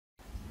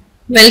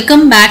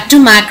Welcome back to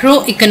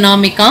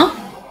MacroEconomica.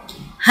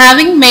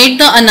 Having made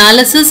the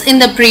analysis in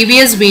the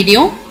previous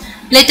video,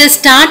 let us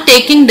start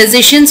taking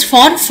decisions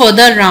for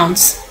further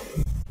rounds.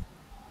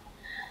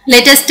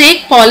 Let us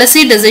take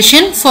policy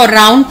decision for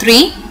round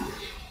 3.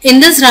 In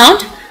this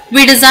round,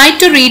 we decide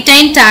to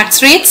retain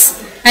tax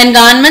rates and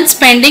government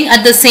spending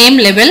at the same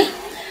level,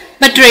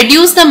 but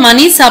reduce the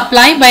money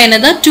supply by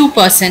another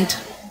 2%.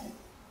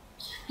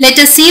 Let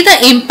us see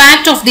the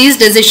impact of these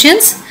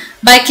decisions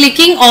by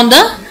clicking on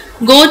the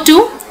Go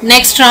to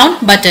Next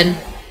Round button.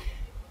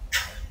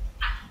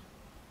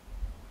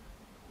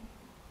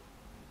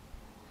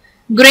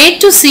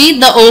 Great to see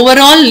the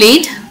overall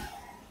lead,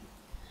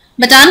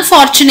 but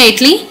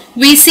unfortunately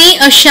we see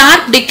a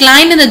sharp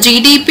decline in the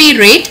GDP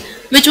rate,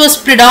 which was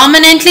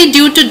predominantly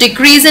due to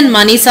decrease in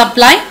money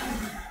supply.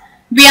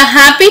 We are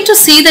happy to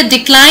see the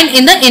decline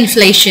in the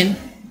inflation.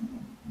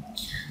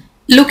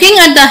 Looking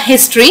at the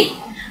history,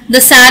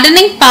 the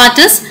saddening part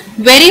is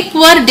very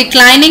poor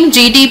declining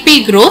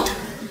GDP growth,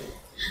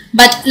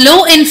 but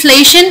low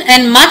inflation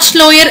and much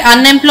lower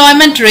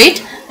unemployment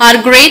rate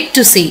are great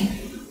to see.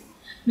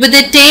 With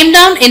a tamed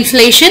down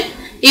inflation,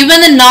 even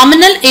the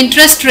nominal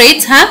interest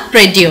rates have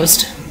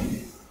reduced.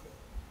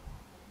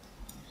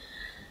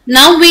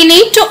 Now we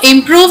need to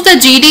improve the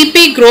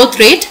GDP growth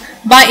rate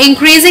by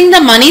increasing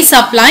the money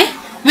supply,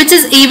 which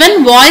is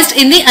even voiced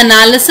in the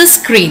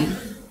analysis screen.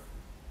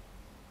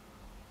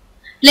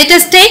 Let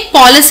us take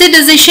policy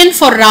decision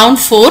for round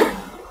 4.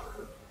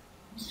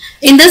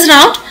 In this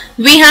round,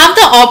 we have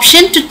the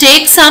option to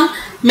take some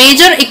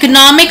major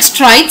economic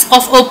strides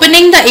of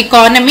opening the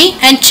economy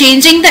and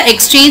changing the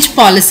exchange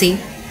policy.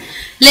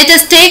 Let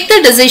us take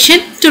the decision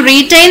to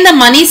retain the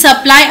money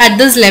supply at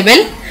this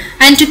level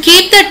and to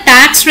keep the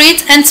tax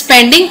rates and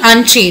spending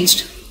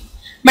unchanged.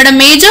 But a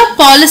major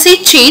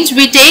policy change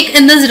we take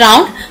in this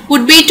round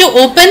would be to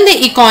open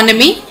the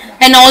economy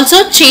and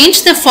also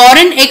change the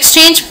foreign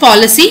exchange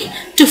policy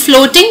to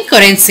floating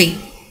currency.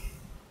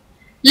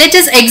 Let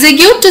us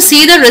execute to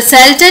see the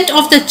resultant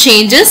of the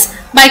changes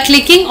by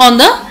clicking on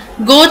the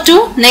Go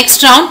to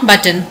Next Round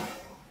button.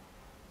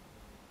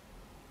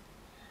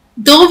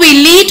 Though we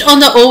lead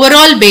on the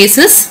overall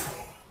basis,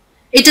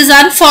 it is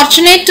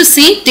unfortunate to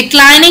see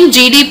declining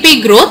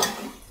GDP growth,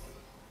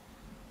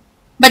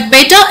 but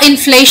better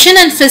inflation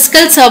and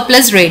fiscal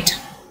surplus rate.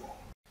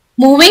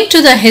 Moving to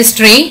the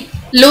history,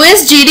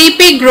 lowest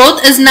GDP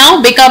growth is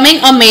now becoming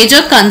a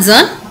major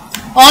concern.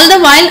 All the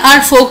while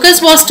our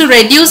focus was to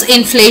reduce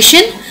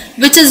inflation,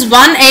 which is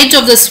one edge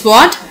of the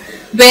sword,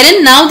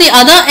 wherein now the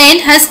other end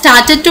has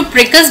started to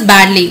prick us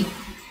badly.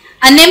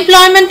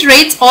 Unemployment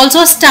rates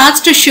also starts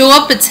to show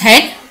up its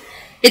head.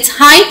 It's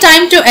high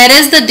time to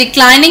arrest the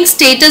declining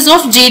status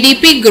of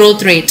GDP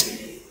growth rate.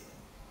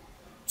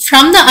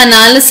 From the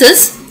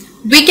analysis,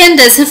 we can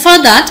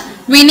decipher that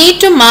we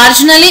need to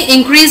marginally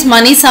increase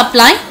money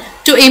supply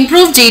to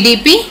improve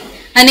GDP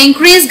and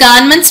increase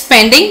government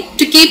spending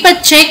to keep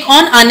a check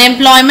on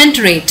unemployment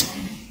rate.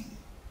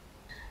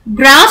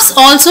 Graphs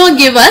also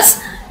give us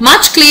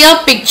much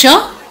clearer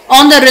picture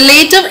on the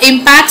relative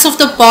impacts of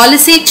the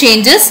policy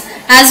changes,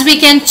 as we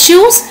can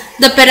choose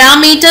the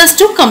parameters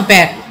to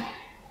compare.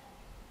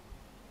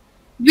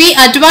 We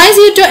advise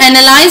you to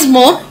analyze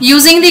more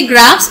using the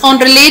graphs on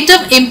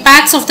relative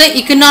impacts of the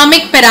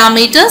economic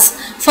parameters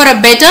for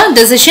a better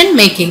decision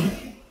making.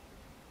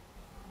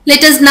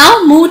 Let us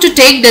now move to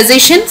take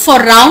decision for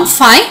round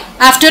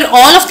 5 after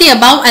all of the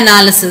above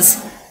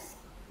analysis.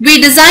 We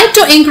decide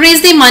to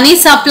increase the money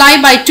supply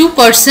by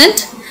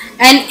 2%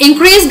 and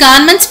increase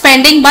government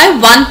spending by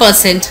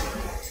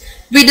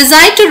 1%. We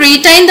decide to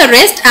retain the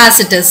rest as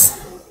it is.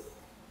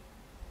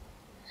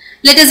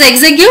 Let us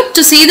execute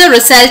to see the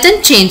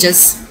resultant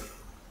changes.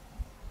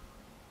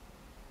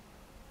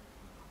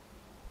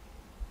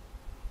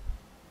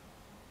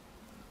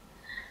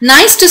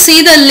 Nice to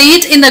see the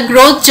lead in the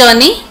growth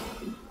journey,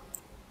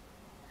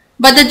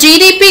 but the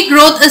GDP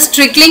growth is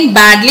trickling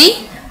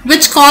badly,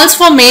 which calls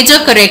for major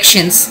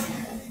corrections.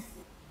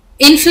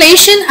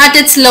 Inflation at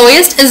its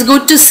lowest is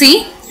good to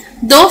see,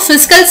 though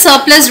fiscal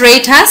surplus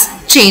rate has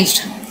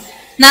changed.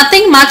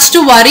 Nothing much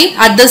to worry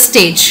at this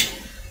stage.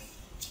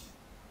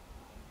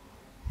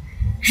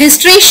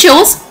 History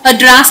shows a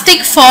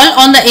drastic fall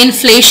on the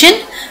inflation,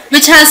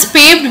 which has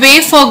paved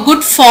way for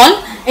good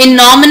fall in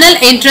nominal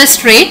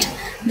interest rate,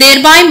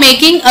 thereby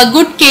making a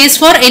good case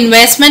for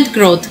investment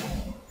growth.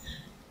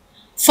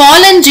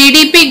 Fall in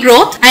GDP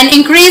growth and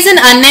increase in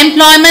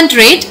unemployment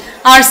rate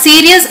are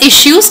serious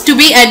issues to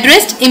be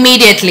addressed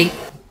immediately.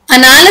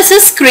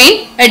 Analysis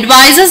screen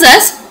advises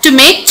us to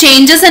make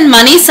changes in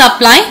money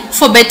supply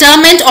for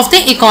betterment of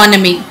the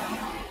economy.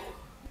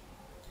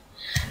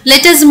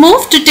 Let us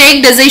move to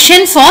take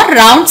decision for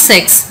round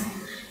 6.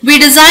 We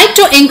decide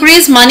to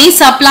increase money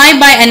supply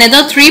by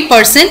another 3%,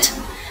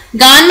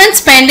 government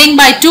spending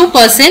by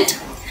 2%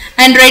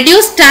 and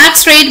reduce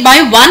tax rate by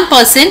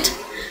 1%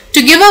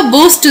 to give a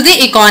boost to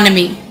the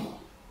economy.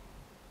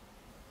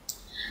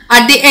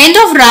 At the end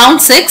of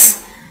round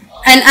 6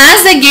 and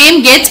as the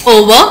game gets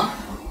over,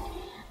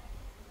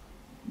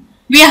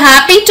 we are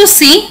happy to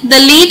see the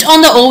lead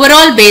on the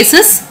overall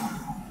basis,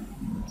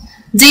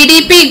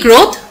 GDP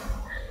growth,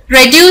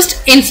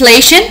 reduced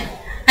inflation,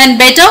 and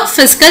better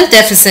fiscal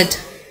deficit.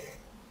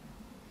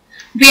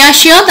 We are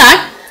sure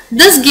that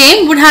this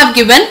game would have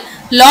given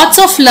lots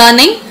of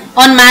learning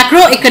on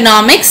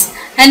macroeconomics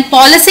and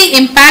policy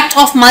impact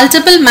of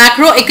multiple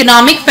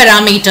macroeconomic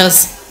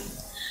parameters.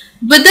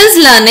 With this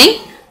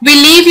learning, we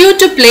leave you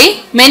to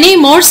play many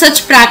more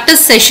such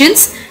practice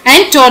sessions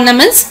and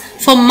tournaments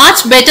for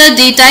much better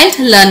detailed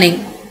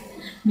learning.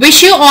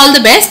 Wish you all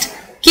the best.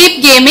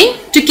 Keep gaming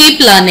to keep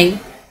learning.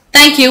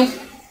 Thank you.